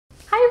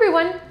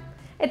everyone,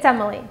 it's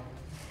Emily.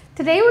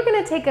 Today we're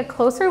going to take a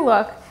closer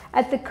look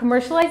at the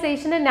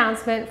commercialization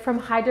announcement from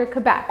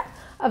Hydro-Québec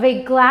of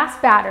a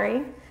glass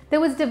battery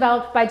that was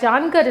developed by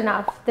John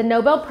Goodenough, the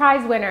Nobel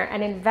Prize winner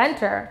and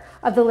inventor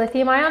of the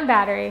lithium-ion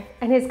battery,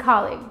 and his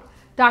colleague,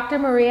 Dr.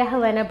 Maria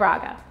Helena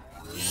Braga.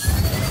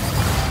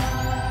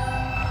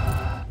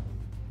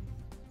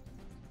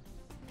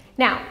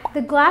 Now,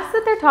 the glass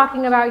that they're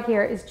talking about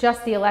here is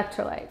just the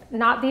electrolyte,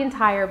 not the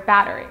entire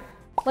battery.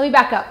 Let me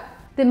back up.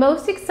 The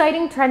most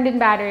exciting trend in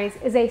batteries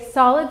is a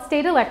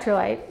solid-state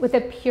electrolyte with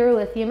a pure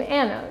lithium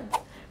anode.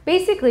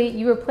 Basically,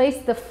 you replace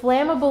the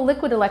flammable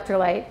liquid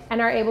electrolyte and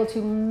are able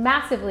to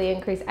massively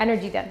increase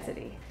energy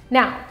density.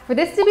 Now, for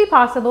this to be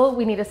possible,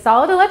 we need a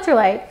solid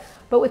electrolyte,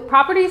 but with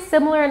properties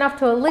similar enough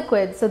to a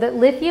liquid so that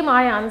lithium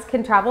ions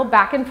can travel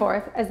back and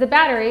forth as the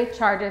battery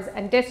charges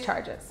and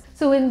discharges.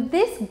 So in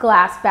this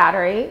glass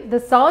battery,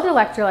 the solid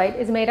electrolyte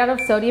is made out of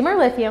sodium or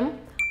lithium,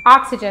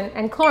 oxygen,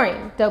 and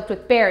chlorine doped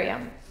with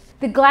barium.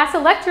 The glass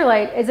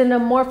electrolyte is an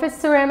amorphous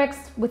ceramics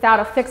without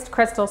a fixed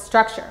crystal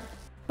structure.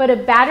 But a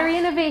battery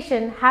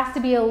innovation has to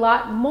be a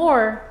lot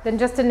more than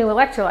just a new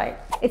electrolyte.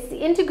 It's the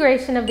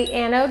integration of the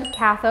anode,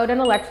 cathode,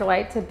 and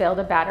electrolyte to build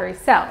a battery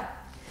cell.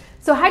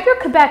 So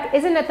Hydro-Québec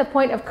isn't at the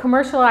point of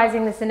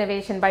commercializing this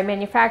innovation by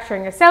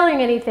manufacturing or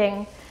selling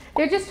anything.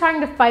 They're just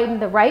trying to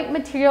find the right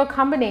material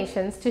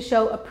combinations to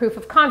show a proof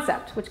of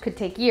concept, which could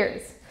take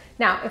years.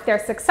 Now, if they're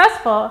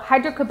successful,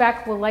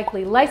 Hydro-Québec will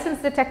likely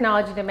license the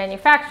technology to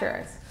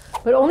manufacturers,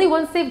 but only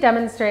once they've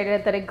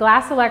demonstrated that a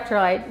glass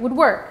electrolyte would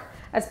work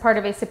as part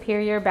of a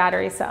superior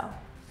battery cell.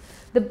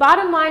 The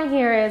bottom line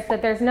here is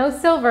that there's no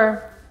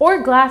silver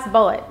or glass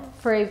bullet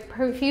for a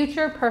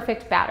future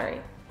perfect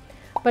battery,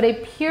 but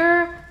a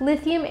pure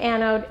lithium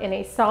anode in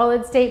a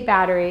solid-state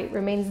battery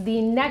remains the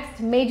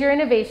next major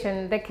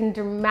innovation that can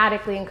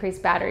dramatically increase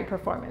battery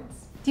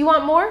performance. Do you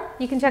want more?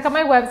 You can check out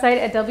my website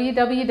at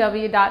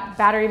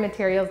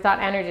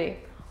www.batterymaterials.energy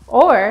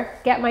or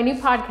get my new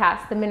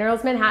podcast, The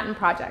Minerals Manhattan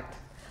Project.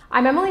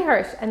 I'm Emily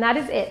Hersh, and that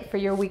is it for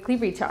your weekly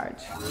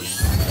recharge.